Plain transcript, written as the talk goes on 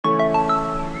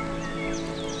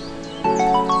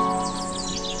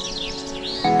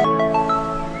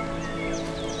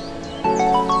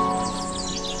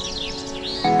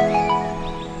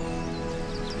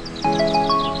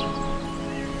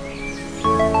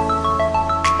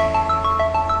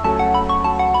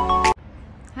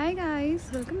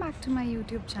back to my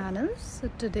YouTube channel. So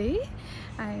today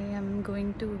I am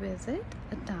going to visit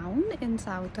a town in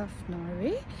south of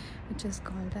Norway which is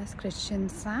called as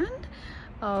Kristiansand.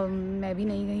 मैं भी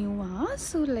नहीं गई हूँ वहाँ,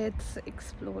 so let's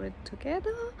explore it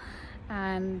together.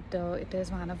 And it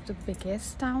is one of the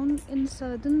biggest town in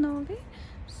southern Norway,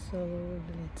 so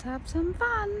let's have some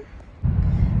fun.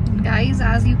 Guys,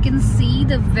 as you can see,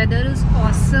 the weather is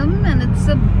awesome and it's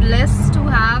a bliss to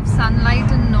have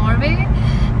sunlight in Norway,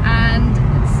 and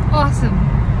it's awesome.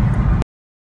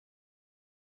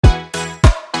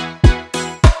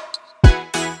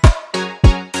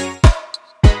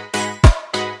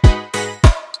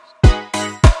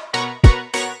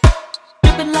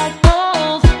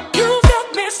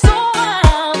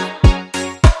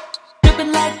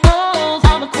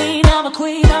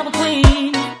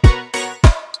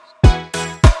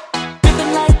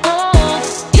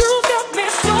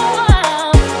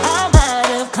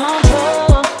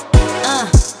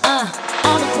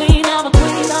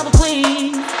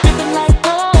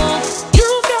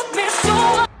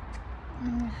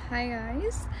 Hi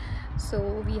guys, so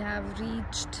we have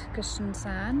reached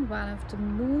Kristiansand, one of the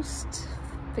most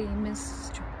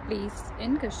famous place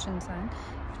in Kristiansand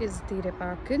is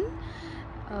Dyreparken.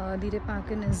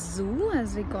 Dyreparken is zoo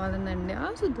as we call in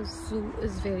India, so the zoo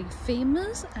is very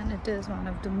famous and it is one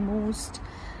of the most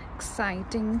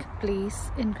exciting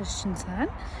place in Kristiansand.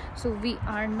 So we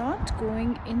are not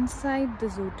going inside the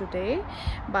zoo today,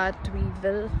 but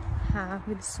we'll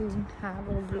soon have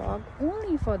a vlog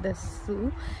only for this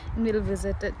zoo and we'll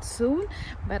visit it soon.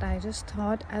 But I just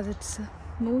thought, as it's the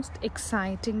most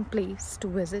exciting place to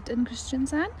visit in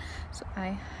Kristiansand, so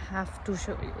I have to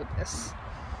show you this.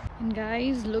 And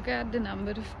guys, look at the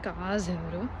number of cars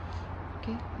here.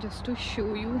 Okay, just to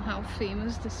show you how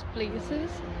famous this place is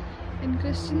in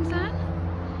Kristiansand.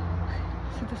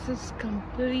 So this is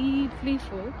completely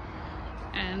full,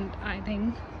 and I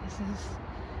think this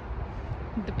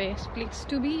is the best place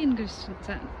to be in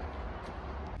Kristiansand.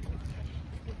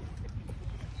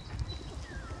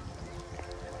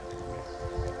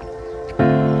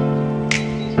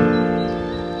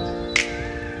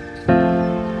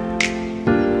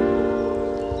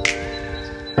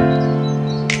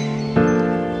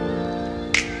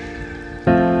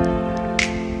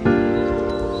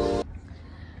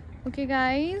 Okay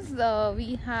guys,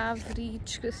 we have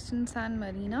reached Kristiansand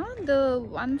Marina. The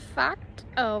one fact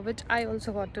which I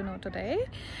also got to know today,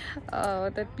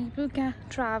 that people can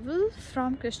travel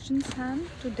from Kristiansand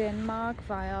to Denmark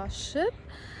via ship.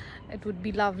 It would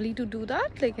be lovely to do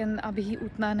that, लेकिन अभी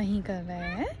उतना नहीं कर रहे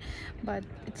हैं, but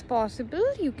it's possible.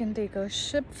 You can take a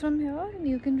ship from here and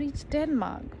you can reach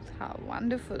Denmark. How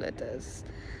wonderful it is.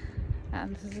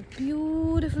 And this is a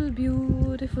beautiful,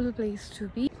 beautiful place to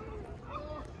be.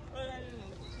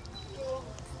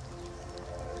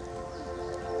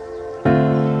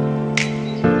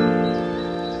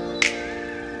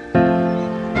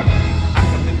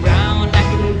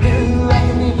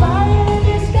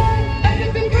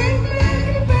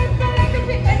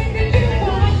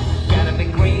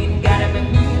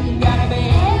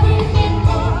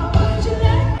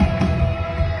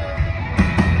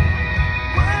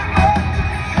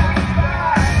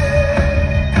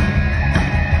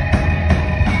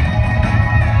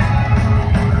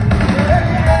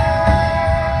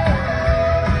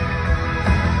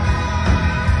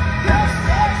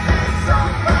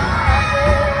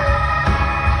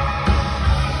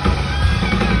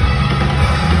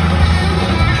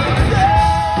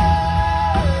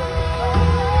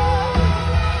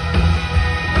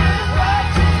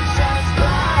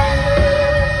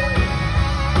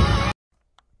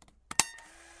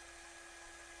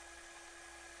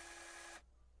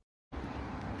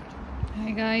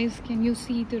 Hi guys, can you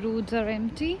see the roads are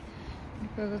empty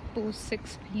because it's post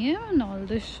 6 PM and all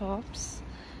the shops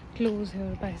close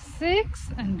here by 6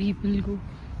 and people go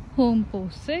home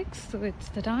post 6, so it's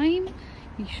the time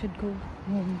we should go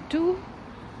home too.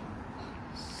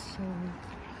 So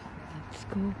let's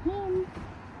go home.